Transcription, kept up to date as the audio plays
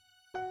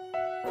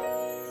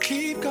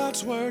Keep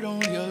God's word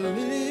on your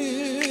lips.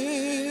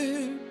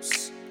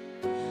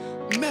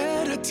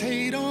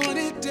 Meditate on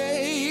it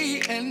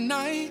day and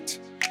night.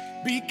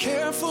 Be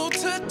careful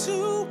to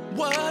do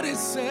what it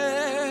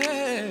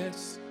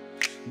says.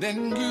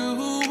 Then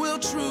you will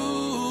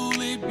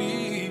truly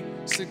be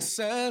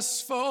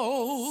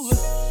successful.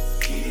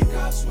 Keep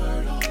God's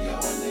word on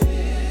your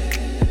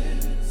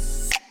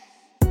lips.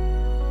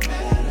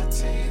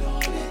 Meditate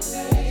on it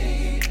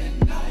day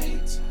and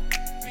night.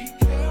 Be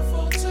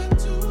careful to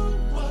do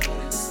what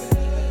it says.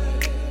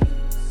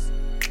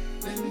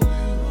 Then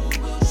you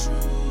will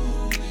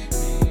truly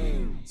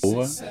be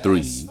 4, successful.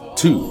 3,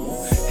 2.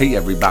 Hey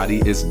everybody,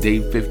 it's day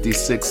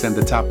 56 and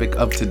the topic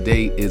of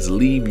today is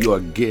leave your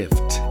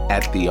gift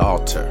at the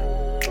altar.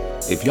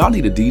 If y'all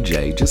need a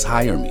DJ, just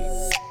hire me.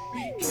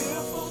 Be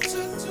careful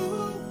to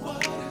do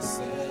what it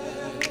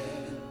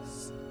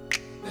says.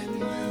 Then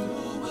you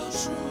will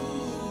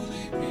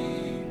truly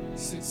be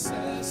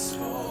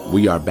successful.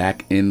 We are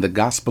back in the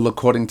gospel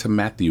according to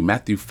Matthew.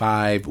 Matthew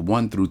 5,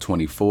 1 through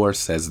 24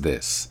 says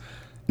this.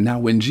 Now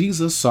when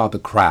Jesus saw the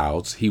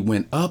crowds, he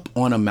went up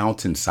on a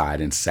mountainside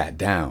and sat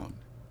down.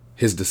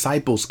 His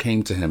disciples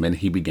came to him and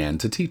he began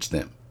to teach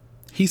them.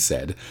 He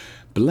said,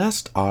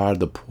 Blessed are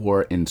the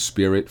poor in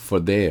spirit, for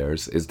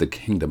theirs is the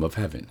kingdom of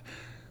heaven.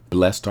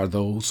 Blessed are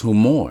those who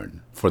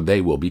mourn, for they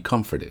will be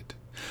comforted.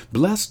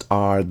 Blessed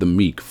are the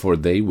meek, for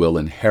they will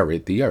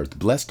inherit the earth.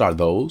 Blessed are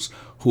those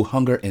who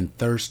hunger and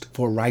thirst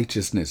for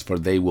righteousness, for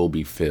they will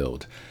be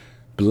filled.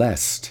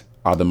 Blessed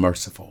are the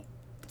merciful,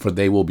 for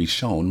they will be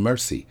shown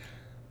mercy.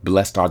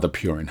 Blessed are the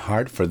pure in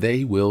heart, for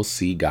they will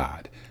see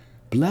God.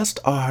 Blessed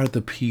are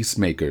the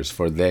peacemakers,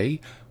 for they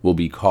will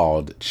be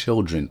called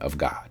children of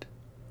God.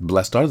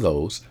 Blessed are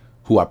those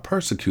who are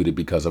persecuted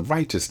because of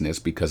righteousness,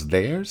 because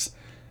theirs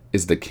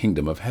is the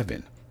kingdom of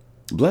heaven.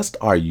 Blessed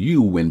are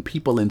you when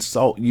people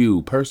insult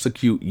you,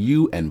 persecute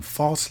you, and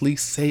falsely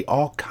say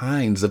all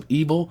kinds of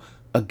evil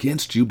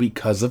against you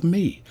because of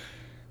me.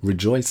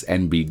 Rejoice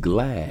and be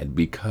glad,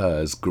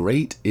 because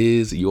great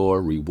is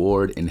your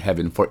reward in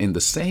heaven. For in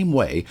the same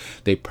way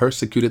they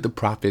persecuted the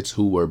prophets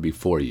who were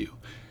before you.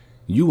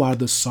 You are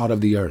the salt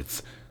of the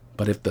earth,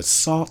 but if the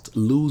salt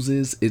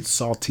loses its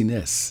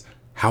saltiness,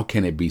 how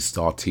can it be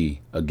salty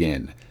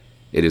again?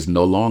 It is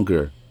no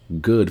longer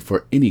good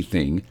for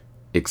anything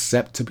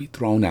except to be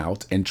thrown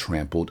out and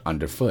trampled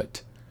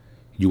underfoot.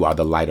 You are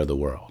the light of the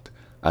world.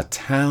 A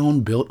town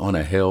built on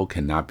a hill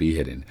cannot be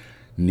hidden.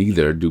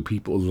 Neither do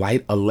people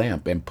light a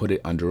lamp and put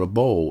it under a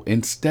bowl.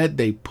 Instead,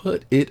 they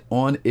put it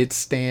on its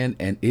stand,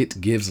 and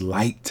it gives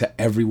light to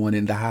everyone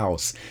in the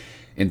house.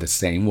 In the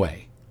same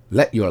way,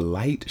 let your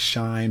light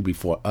shine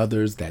before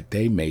others, that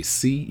they may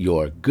see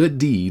your good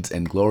deeds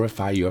and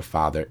glorify your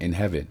Father in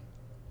heaven.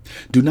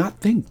 Do not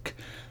think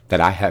that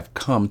I have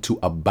come to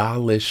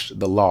abolish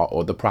the law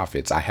or the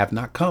prophets. I have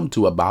not come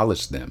to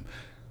abolish them,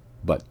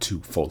 but to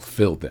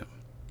fulfill them.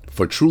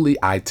 For truly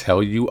I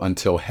tell you,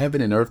 until heaven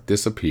and earth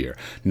disappear,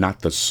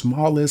 not the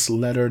smallest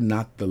letter,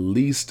 not the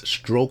least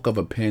stroke of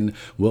a pen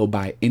will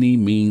by any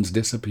means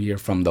disappear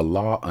from the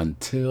law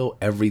until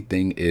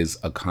everything is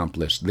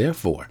accomplished.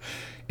 Therefore,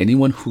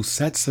 anyone who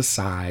sets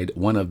aside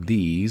one of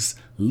these,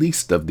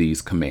 least of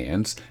these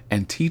commands,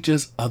 and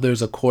teaches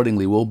others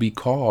accordingly will be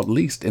called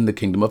least in the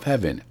kingdom of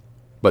heaven.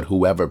 But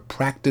whoever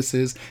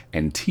practices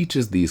and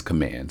teaches these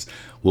commands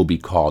will be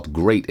called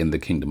great in the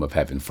kingdom of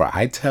heaven. For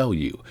I tell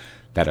you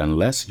that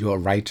unless your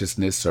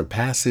righteousness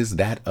surpasses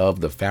that of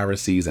the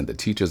Pharisees and the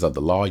teachers of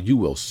the law, you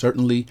will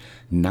certainly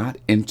not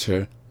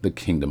enter the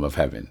kingdom of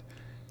heaven.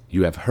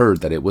 You have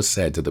heard that it was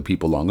said to the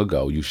people long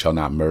ago, you shall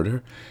not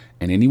murder,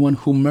 and anyone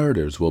who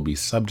murders will be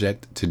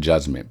subject to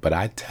judgment. But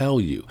I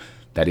tell you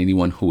that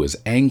anyone who is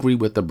angry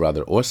with a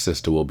brother or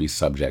sister will be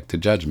subject to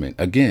judgment.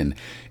 Again,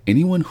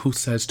 anyone who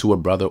says to a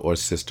brother or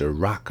sister,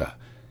 Raka,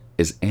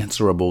 is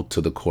answerable to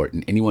the court,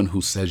 and anyone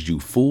who says you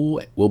fool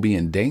will be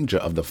in danger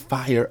of the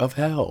fire of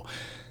hell.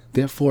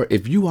 Therefore,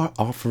 if you are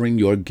offering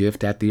your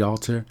gift at the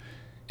altar,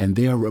 and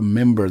there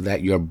remember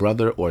that your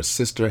brother or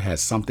sister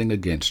has something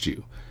against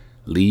you,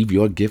 leave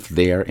your gift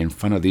there in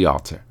front of the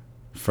altar.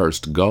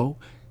 First go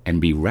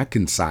and be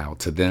reconciled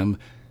to them,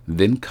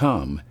 then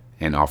come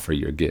and offer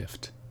your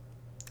gift.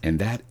 And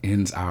that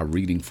ends our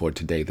reading for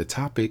today. The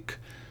topic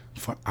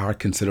for our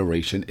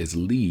consideration is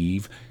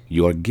leave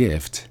your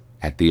gift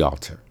at the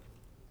altar.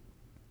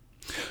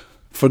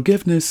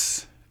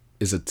 Forgiveness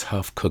is a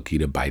tough cookie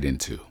to bite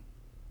into.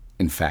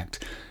 In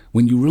fact,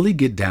 when you really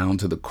get down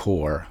to the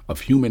core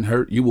of human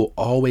hurt, you will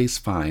always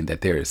find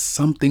that there is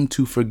something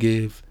to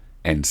forgive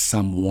and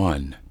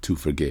someone to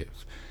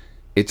forgive.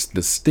 It's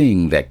the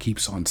sting that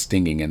keeps on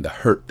stinging and the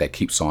hurt that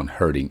keeps on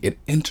hurting. It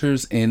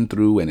enters in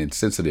through an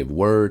insensitive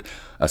word,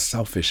 a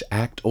selfish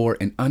act, or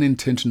an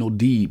unintentional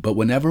deed. But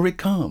whenever it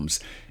comes,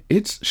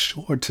 it's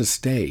sure to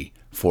stay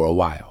for a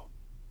while.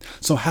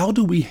 So how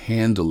do we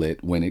handle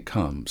it when it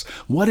comes?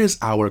 What is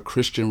our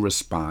Christian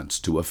response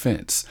to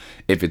offense?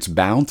 If it's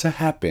bound to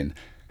happen,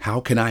 how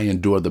can I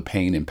endure the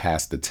pain and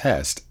pass the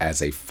test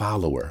as a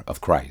follower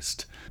of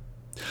Christ?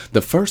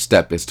 The first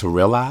step is to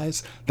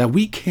realize that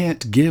we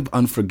can't give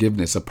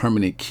unforgiveness a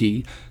permanent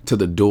key to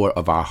the door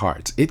of our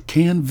hearts. It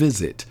can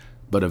visit,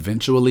 but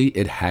eventually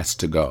it has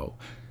to go.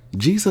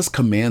 Jesus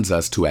commands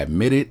us to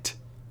admit it,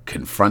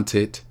 confront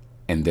it,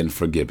 and then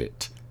forgive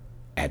it.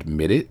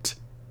 Admit it,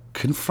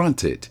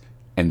 confront it,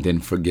 and then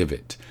forgive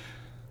it.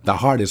 The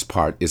hardest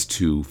part is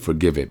to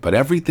forgive it, but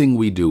everything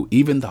we do,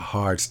 even the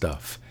hard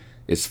stuff,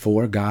 is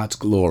for God's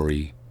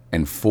glory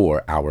and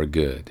for our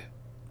good.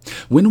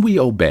 When we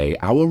obey,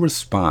 our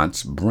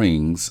response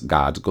brings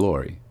God's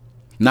glory.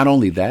 Not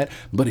only that,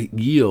 but it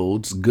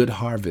yields good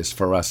harvest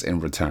for us in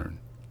return.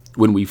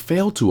 When we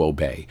fail to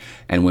obey,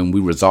 and when we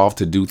resolve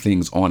to do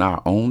things on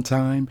our own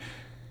time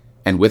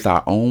and with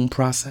our own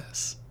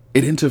process,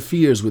 it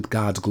interferes with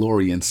God's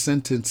glory and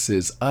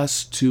sentences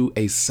us to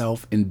a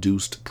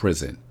self-induced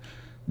prison.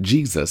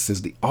 Jesus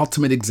is the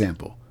ultimate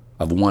example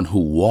of one who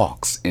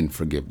walks in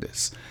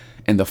forgiveness.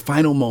 In the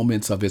final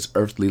moments of his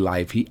earthly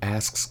life, he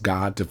asks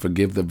God to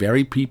forgive the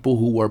very people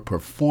who were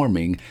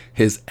performing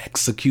his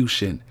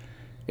execution.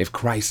 If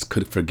Christ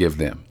could forgive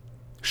them,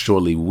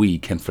 surely we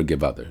can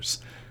forgive others.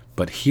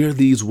 But hear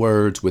these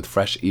words with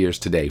fresh ears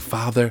today.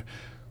 Father,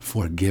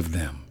 forgive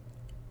them,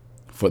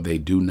 for they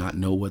do not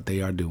know what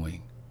they are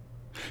doing.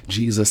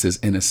 Jesus is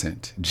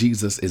innocent.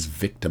 Jesus is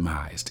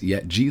victimized.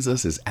 Yet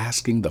Jesus is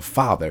asking the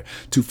Father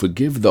to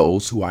forgive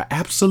those who are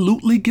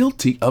absolutely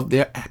guilty of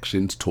their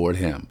actions toward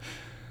him.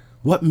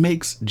 What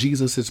makes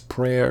Jesus'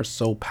 prayer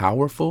so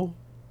powerful?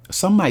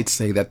 Some might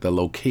say that the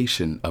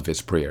location of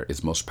his prayer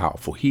is most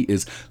powerful. He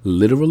is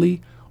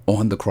literally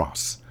on the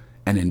cross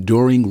and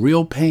enduring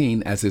real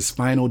pain as his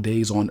final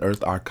days on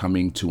earth are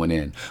coming to an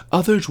end.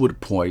 Others would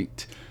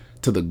point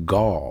to the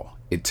gall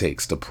it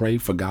takes to pray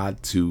for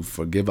God to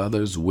forgive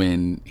others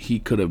when he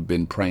could have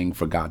been praying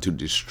for God to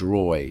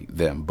destroy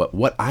them. But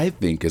what I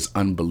think is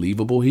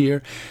unbelievable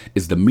here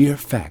is the mere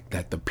fact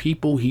that the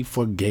people he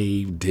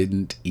forgave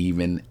didn't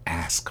even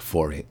ask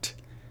for it.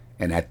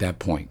 And at that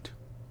point,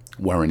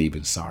 weren't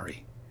even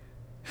sorry.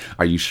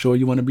 Are you sure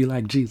you want to be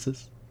like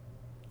Jesus?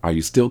 Are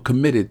you still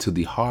committed to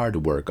the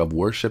hard work of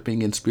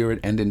worshiping in spirit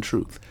and in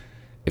truth?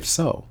 If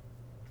so,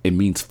 it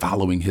means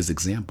following his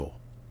example.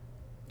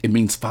 It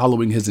means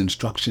following his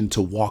instruction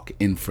to walk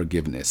in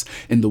forgiveness.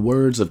 In the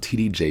words of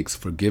T.D. Jakes,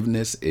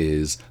 forgiveness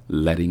is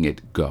letting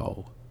it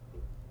go.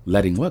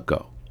 Letting what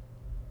go?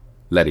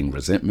 Letting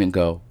resentment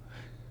go,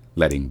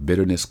 letting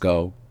bitterness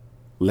go,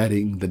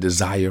 letting the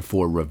desire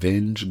for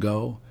revenge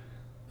go,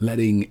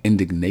 letting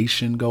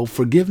indignation go.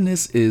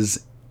 Forgiveness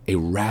is a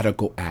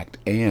radical act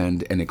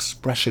and an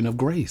expression of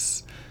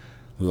grace.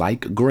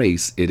 Like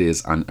grace, it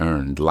is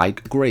unearned.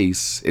 Like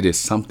grace, it is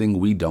something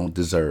we don't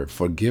deserve.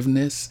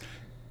 Forgiveness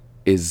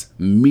is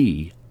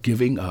me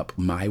giving up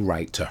my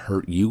right to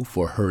hurt you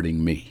for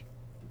hurting me.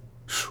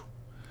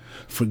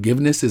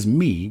 Forgiveness is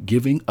me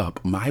giving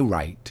up my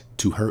right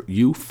to hurt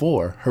you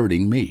for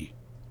hurting me.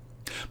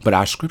 But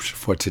our scripture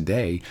for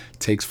today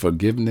takes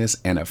forgiveness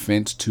and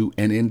offense to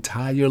an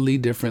entirely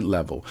different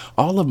level.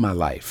 All of my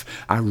life,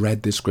 I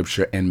read this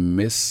scripture and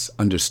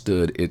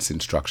misunderstood its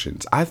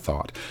instructions. I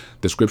thought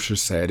the scripture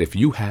said, if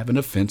you have an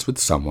offense with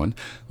someone,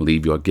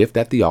 leave your gift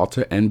at the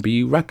altar and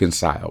be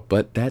reconciled.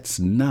 But that's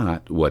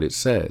not what it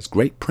says.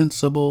 Great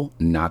principle,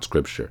 not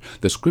scripture.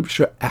 The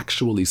scripture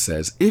actually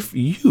says, if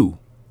you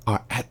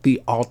are at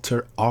the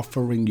altar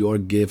offering your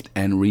gift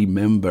and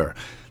remember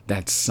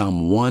that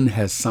someone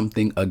has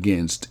something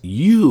against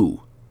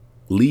you,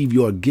 leave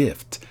your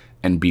gift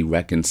and be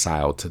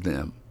reconciled to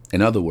them.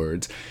 In other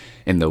words,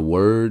 in the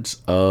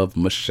words of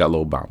Michelle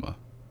Obama,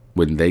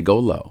 when they go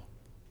low,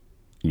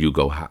 you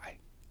go high.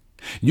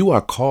 You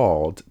are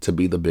called to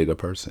be the bigger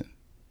person.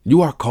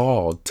 You are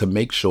called to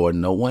make sure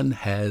no one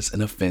has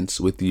an offense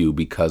with you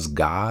because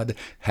God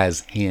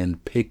has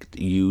handpicked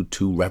you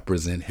to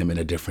represent him in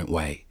a different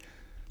way.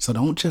 So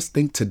don't just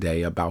think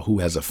today about who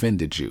has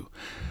offended you.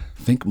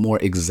 Think more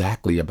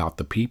exactly about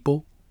the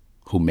people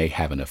who may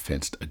have an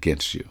offense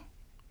against you.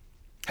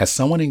 Has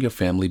someone in your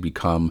family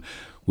become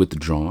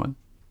withdrawn?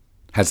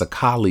 Has a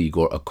colleague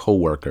or a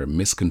coworker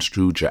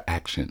misconstrued your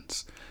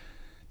actions?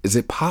 Is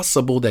it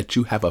possible that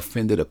you have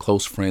offended a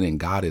close friend and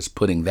God is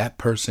putting that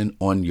person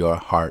on your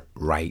heart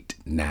right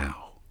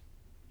now?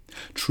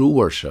 True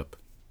worship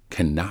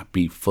cannot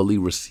be fully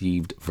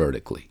received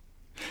vertically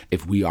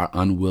if we are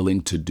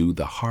unwilling to do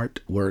the heart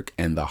work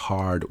and the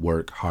hard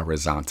work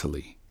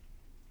horizontally.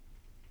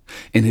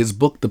 In his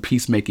book, The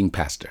Peacemaking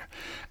Pastor,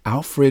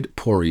 Alfred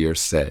Poirier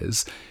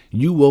says,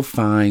 you will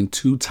find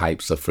two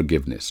types of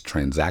forgiveness,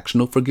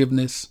 transactional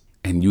forgiveness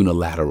and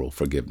unilateral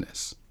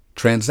forgiveness.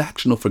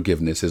 Transactional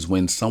forgiveness is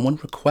when someone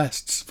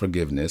requests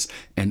forgiveness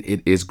and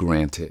it is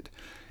granted.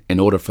 In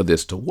order for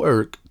this to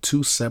work,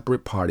 two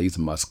separate parties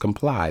must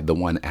comply, the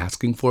one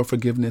asking for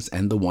forgiveness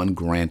and the one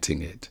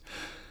granting it.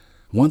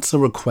 Once a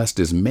request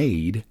is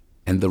made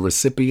and the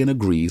recipient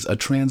agrees, a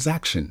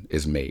transaction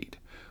is made.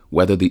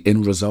 Whether the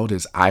end result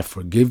is I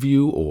forgive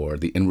you or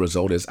the end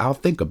result is I'll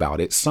think about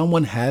it,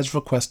 someone has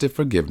requested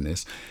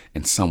forgiveness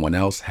and someone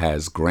else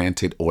has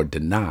granted or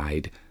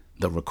denied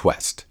the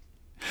request.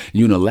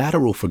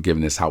 Unilateral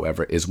forgiveness,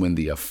 however, is when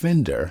the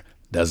offender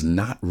does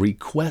not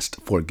request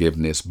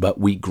forgiveness, but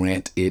we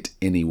grant it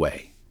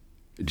anyway.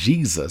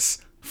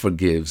 Jesus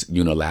forgives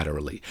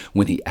unilaterally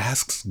when he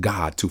asks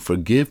God to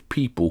forgive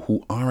people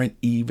who aren't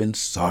even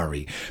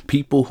sorry,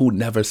 people who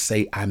never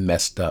say, I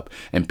messed up,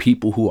 and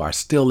people who are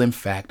still, in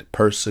fact,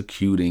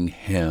 persecuting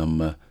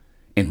him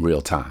in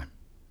real time.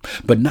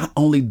 But not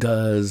only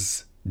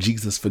does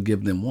Jesus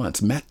forgive them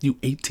once, Matthew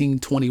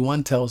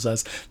 18:21 tells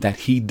us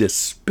that he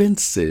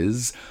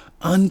dispenses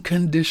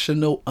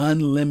unconditional,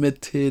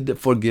 unlimited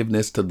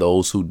forgiveness to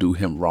those who do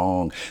him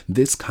wrong.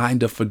 This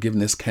kind of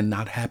forgiveness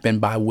cannot happen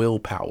by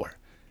willpower.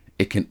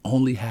 It can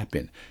only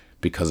happen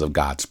because of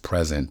God's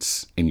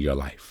presence in your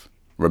life.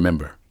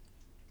 Remember,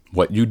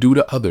 what you do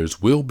to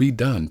others will be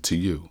done to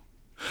you.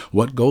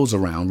 What goes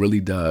around really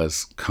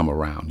does come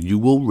around. You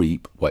will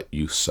reap what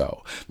you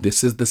sow.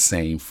 This is the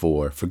same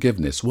for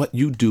forgiveness. What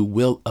you do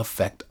will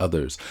affect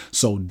others.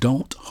 So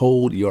don't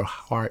hold your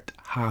heart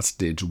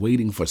hostage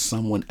waiting for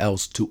someone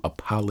else to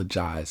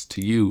apologize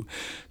to you.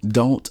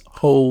 Don't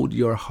hold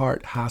your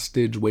heart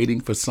hostage waiting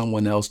for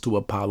someone else to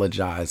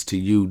apologize to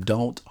you.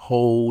 Don't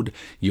hold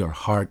your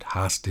heart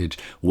hostage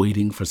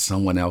waiting for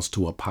someone else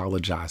to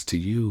apologize to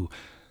you.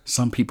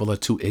 Some people are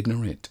too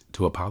ignorant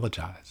to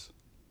apologize.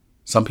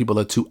 Some people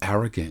are too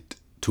arrogant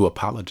to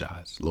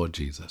apologize, Lord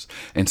Jesus.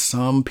 And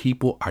some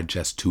people are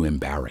just too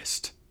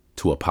embarrassed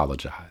to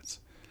apologize.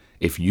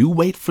 If you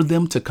wait for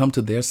them to come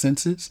to their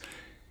senses,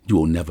 you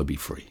will never be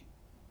free.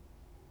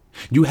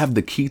 You have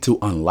the key to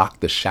unlock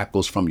the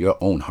shackles from your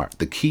own heart.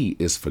 The key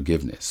is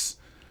forgiveness.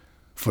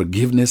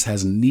 Forgiveness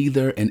has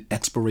neither an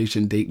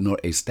expiration date nor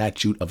a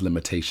statute of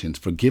limitations.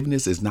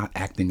 Forgiveness is not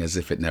acting as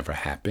if it never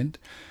happened,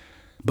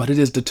 but it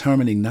is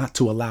determining not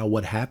to allow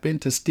what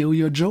happened to steal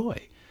your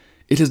joy.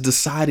 It is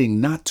deciding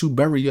not to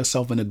bury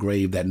yourself in a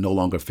grave that no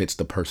longer fits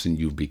the person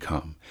you've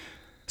become.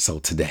 So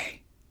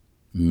today,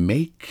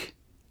 make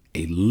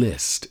a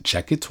list,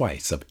 check it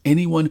twice, of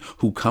anyone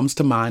who comes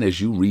to mind as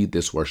you read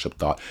this worship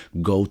thought.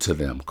 Go to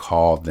them,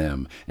 call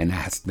them, and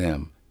ask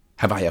them,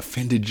 have I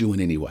offended you in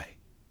any way?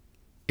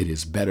 It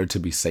is better to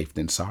be safe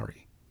than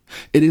sorry.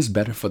 It is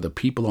better for the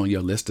people on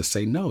your list to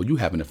say, no, you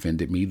haven't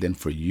offended me, than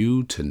for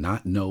you to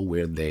not know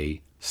where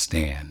they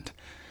stand.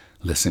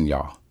 Listen,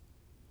 y'all,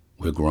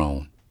 we're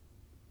grown.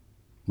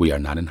 We are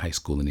not in high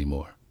school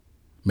anymore.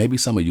 Maybe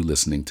some of you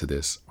listening to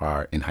this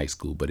are in high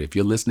school, but if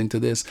you're listening to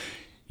this,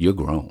 you're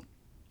grown.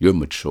 You're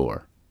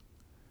mature.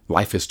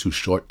 Life is too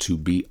short to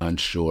be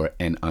unsure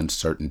and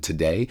uncertain.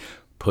 Today,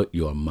 put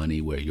your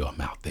money where your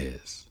mouth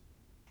is,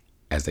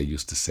 as they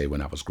used to say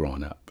when I was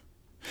growing up.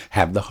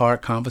 Have the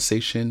hard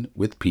conversation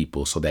with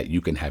people so that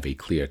you can have a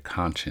clear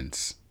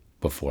conscience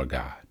before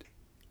God.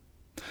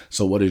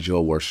 So what is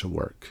your worship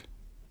work?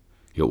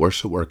 Your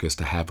worship work is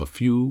to have a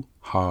few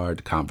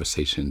hard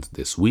conversations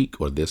this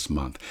week or this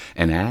month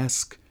and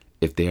ask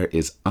if there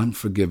is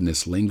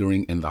unforgiveness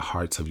lingering in the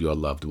hearts of your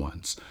loved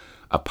ones.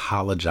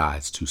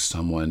 Apologize to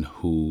someone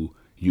who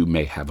you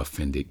may have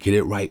offended. Get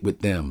it right with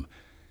them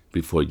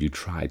before you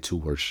try to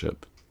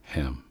worship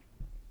him.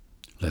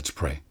 Let's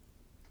pray.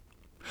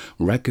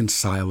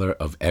 Reconciler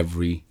of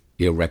every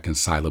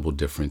irreconcilable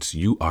difference,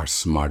 you are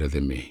smarter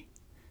than me.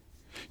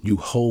 You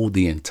hold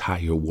the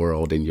entire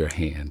world in your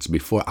hands.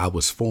 Before I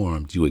was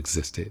formed, you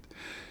existed.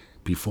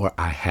 Before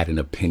I had an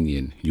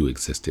opinion, you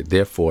existed.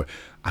 Therefore,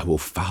 I will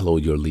follow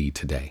your lead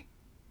today.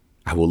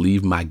 I will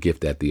leave my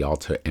gift at the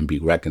altar and be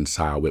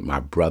reconciled with my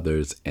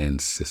brothers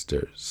and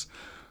sisters.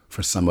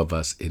 For some of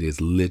us, it is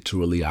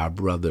literally our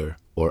brother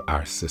or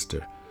our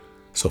sister.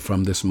 So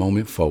from this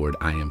moment forward,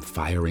 I am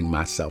firing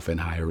myself and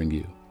hiring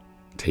you.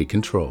 Take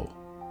control,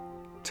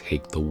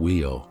 take the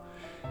wheel,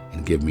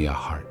 and give me a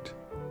heart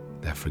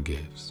that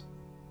forgives.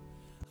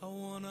 I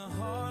want a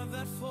heart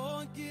that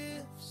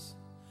forgives,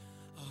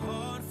 a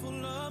heart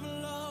full of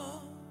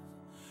love,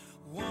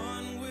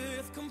 one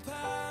with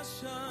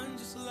compassion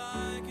just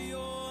like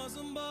yours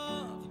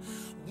above,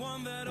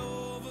 one that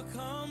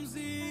overcomes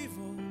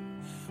evil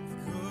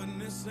with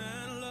goodness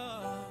and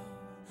love,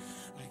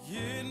 like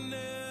it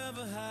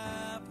never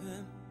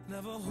happened,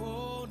 never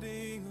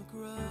holding a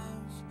grudge.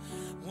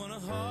 Want a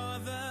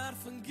heart that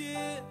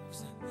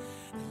forgives,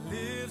 that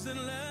lives and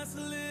lets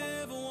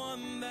live,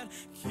 one that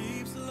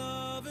keeps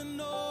loving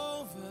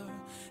over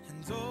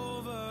and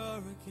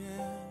over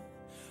again,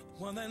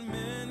 one that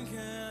men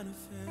can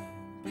offend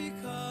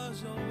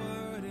because your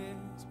word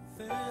is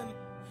within,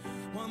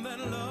 one that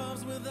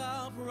loves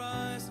without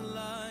price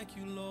like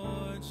you,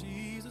 Lord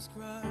Jesus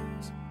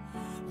Christ.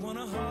 Want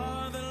a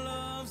heart that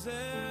loves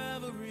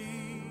everybody,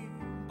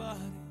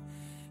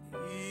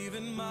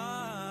 even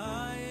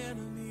my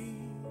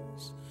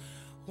enemies.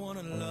 Want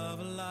to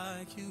love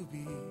like you,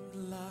 be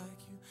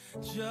like you,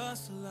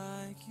 just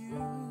like you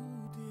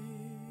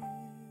did.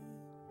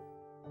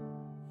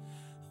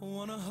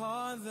 Want a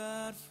heart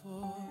that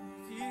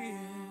forgives.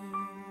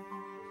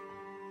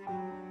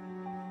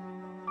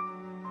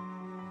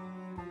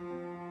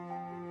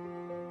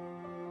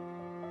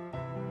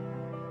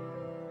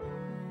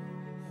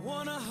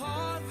 Want a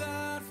heart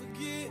that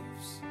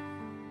forgives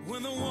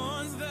when the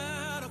ones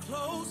that are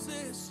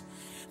closest,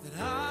 that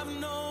I've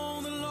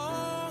known the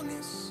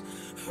longest,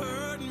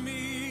 hurt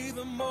me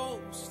the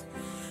most.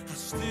 I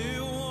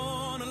still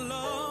wanna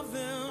love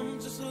them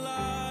just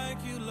like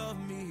you love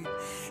me,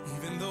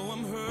 even though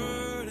I'm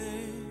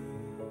hurting.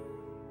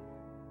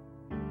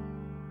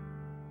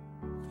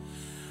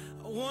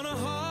 I want a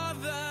heart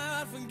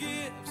that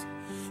forgives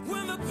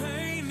when the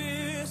pain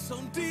is so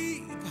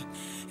deep.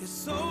 It's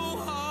so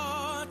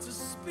hard to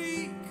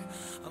speak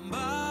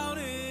about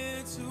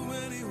it to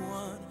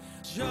anyone,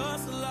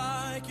 just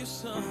like your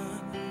son.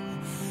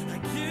 I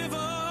give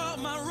up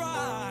my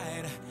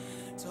right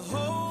to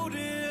hold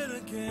it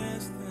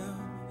against them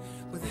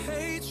with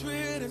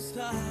hatred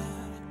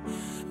inside.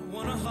 I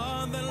want a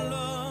heart that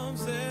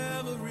loves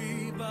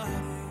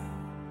everybody,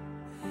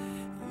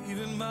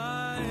 even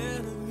my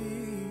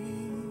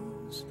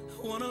enemies.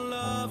 I want to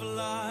love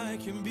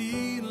like you,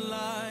 be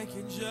like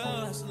you,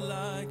 just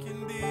like you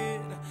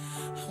did.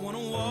 I want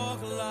to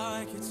walk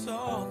like you,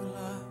 talk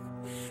like,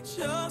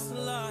 just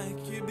like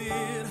you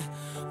did.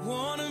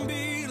 Want to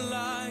be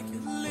like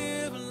you,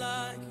 live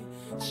like you,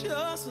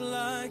 just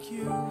like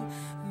you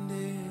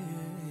did.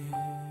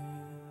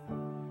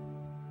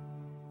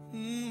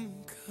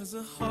 'Cause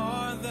a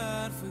heart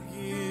that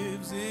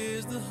forgives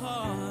is the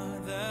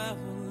heart that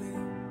will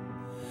live,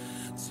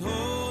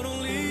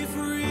 totally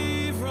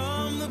free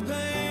from the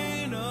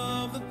pain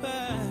of the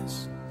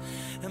past.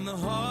 And the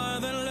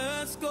heart that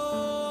lets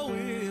go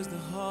is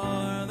the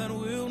heart that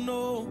will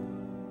know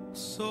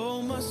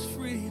so much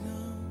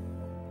freedom.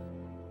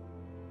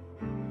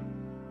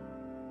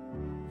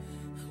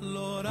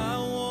 Lord, I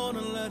want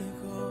to let it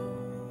go.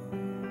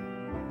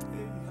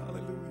 Hey,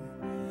 hallelujah.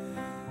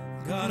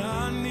 God,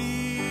 I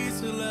need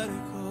to let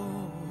it go.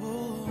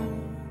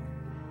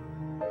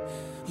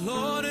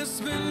 Lord, it's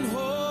been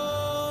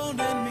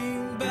holding me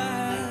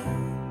back,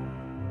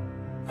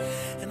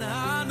 and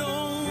I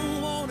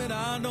don't want it,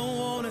 I don't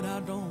want it, I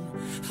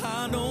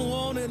don't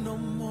want it no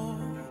more.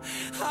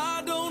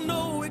 I don't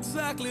know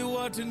exactly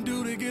what to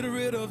do to get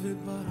rid of it,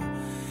 but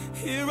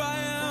here I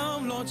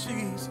am, Lord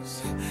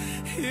Jesus.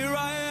 Here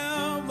I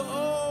am,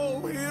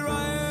 oh, here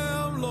I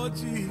am, Lord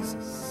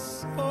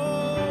Jesus.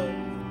 Oh,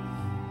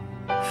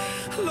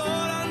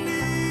 Lord, I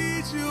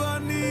need you, I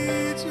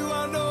need you.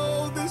 I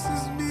know this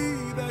is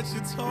me that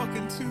you're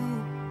talking to.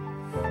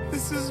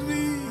 This is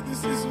me,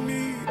 this is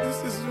me, this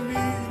is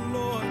me,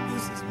 Lord,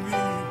 this is me.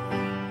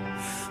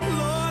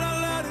 Lord, I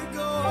let it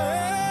go.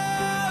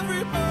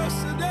 Every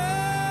person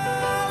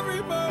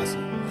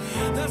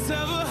that's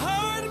ever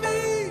hurt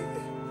me,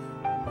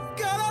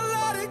 gotta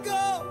let it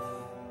go.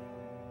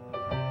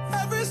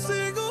 Every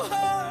single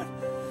hurt,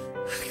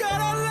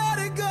 gotta let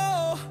it go.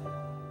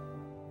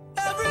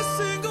 Every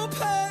single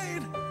pain,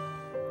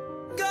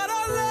 gotta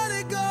let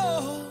it go.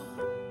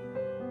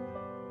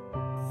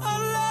 I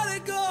let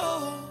it go.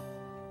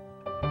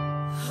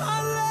 I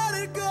let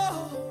it go.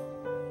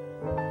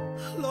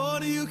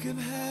 Lord, you can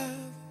have.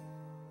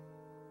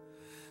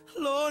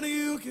 Lord,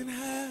 you can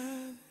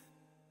have.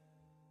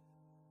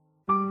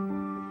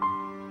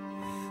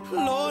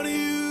 Lord,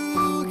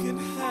 you can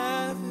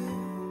have it.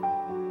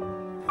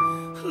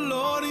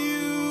 Lord,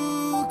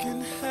 you can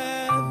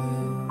have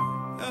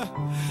it.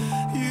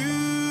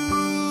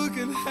 You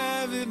can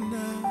have it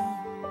now.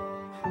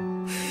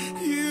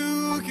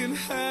 You can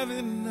have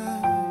it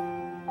now.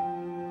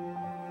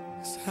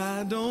 'Cause I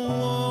don't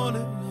want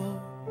it no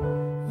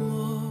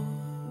more.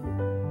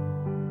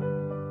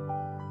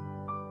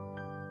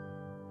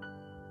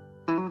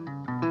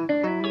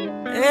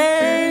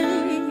 Hey,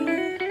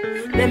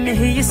 let me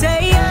hear you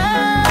say oh,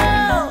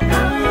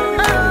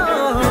 oh, oh.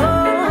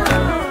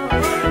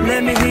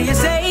 Let me hear you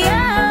say oh,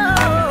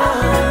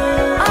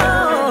 oh,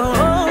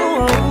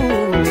 oh.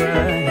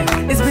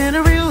 It's been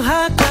a real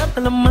hard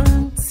couple of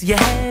months, you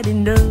had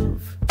enough.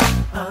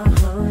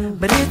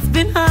 But it's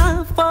been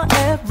hard for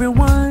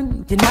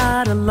everyone, you're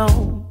not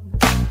alone.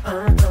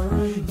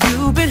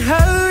 You've been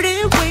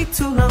hurting way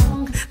too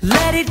long,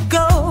 let it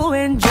go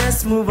and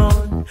just move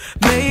on.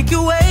 Make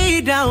your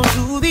way down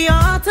to the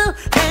altar,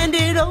 hand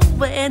it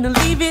over and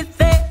leave it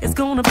there. It's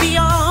gonna be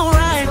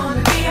alright.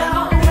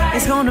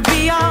 It's gonna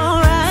be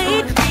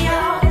alright.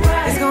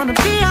 It's gonna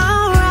be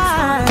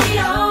alright.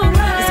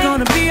 It's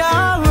gonna be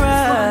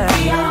alright.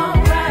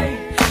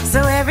 So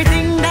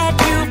everything that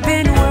you've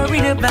been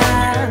worried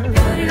about,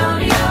 put it on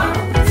the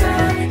altar.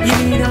 You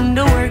need him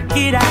to work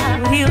it out,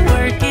 he'll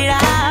work it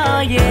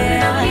out,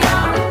 yeah.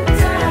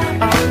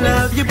 All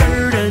of your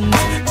burdens,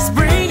 just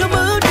bring them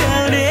all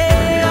down,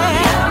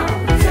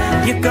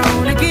 yeah. You're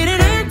gonna get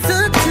an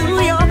answer to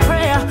your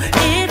prayer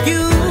if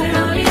you.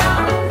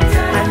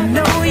 I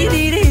know you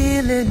need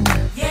healing,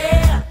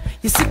 yeah.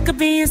 You're sick of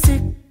being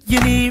sick, you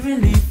need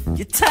relief.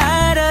 You're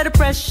tired of the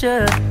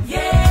pressure,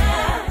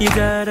 yeah. You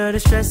got all the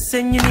stress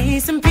and you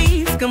need some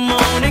peace. Come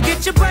on and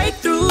get your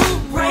breakthrough.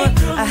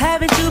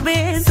 Haven't you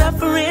been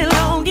suffering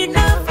long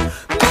enough?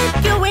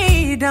 Make your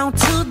way down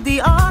to the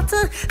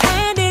altar,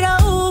 hand it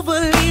over,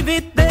 leave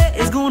it there.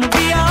 It's gonna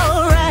be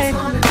alright.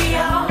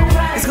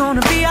 It's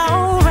gonna be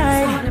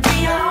alright.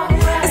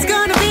 It's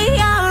gonna be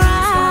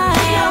alright.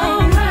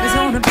 It's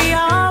gonna be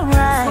alright.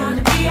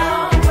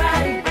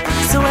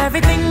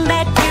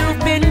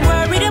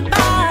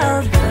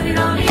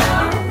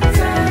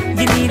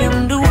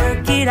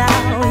 it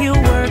out,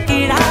 he'll work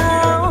it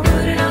out.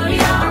 Put it on the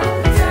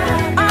altar.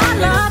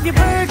 All of your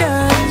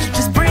burdens,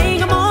 just bring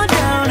them on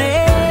down.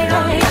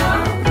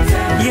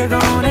 You're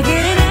gonna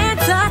get an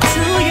answer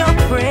to your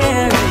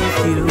prayer if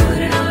you put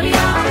it on the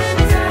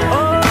altar.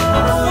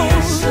 Oh,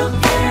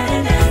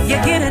 you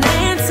get an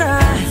answer.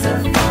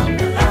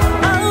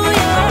 Oh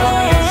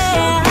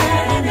yeah,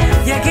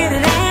 you get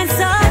an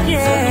answer,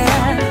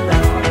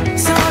 yeah.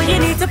 So you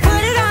need to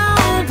put it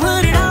on,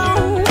 put it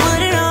on,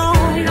 put it on.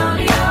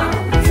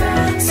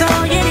 So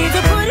you need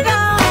to put it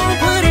on,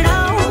 put it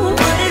on,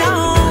 put it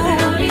on.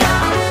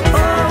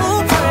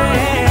 Oh,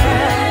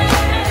 prayer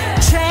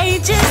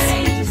changes.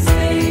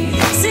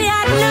 See,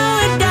 I know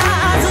it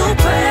does. Oh,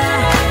 prayer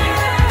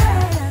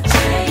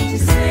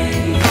changes.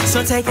 So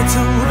take it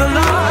to the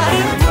Lord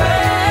in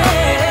prayer.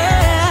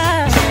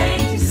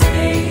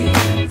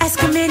 Ask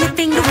him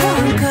anything you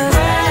want, 'cause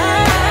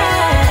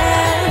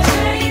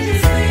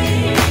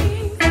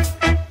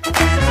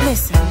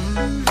listen,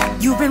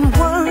 you've been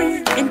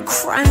worrying and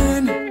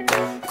crying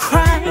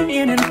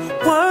and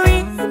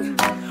worrying,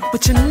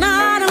 but you're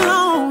not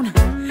alone.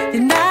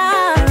 You're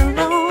not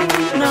alone,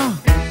 no.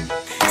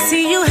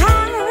 See, you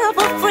have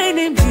a friend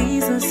in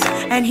Jesus,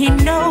 and he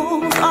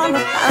knows all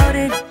about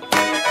it,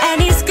 and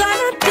he's gonna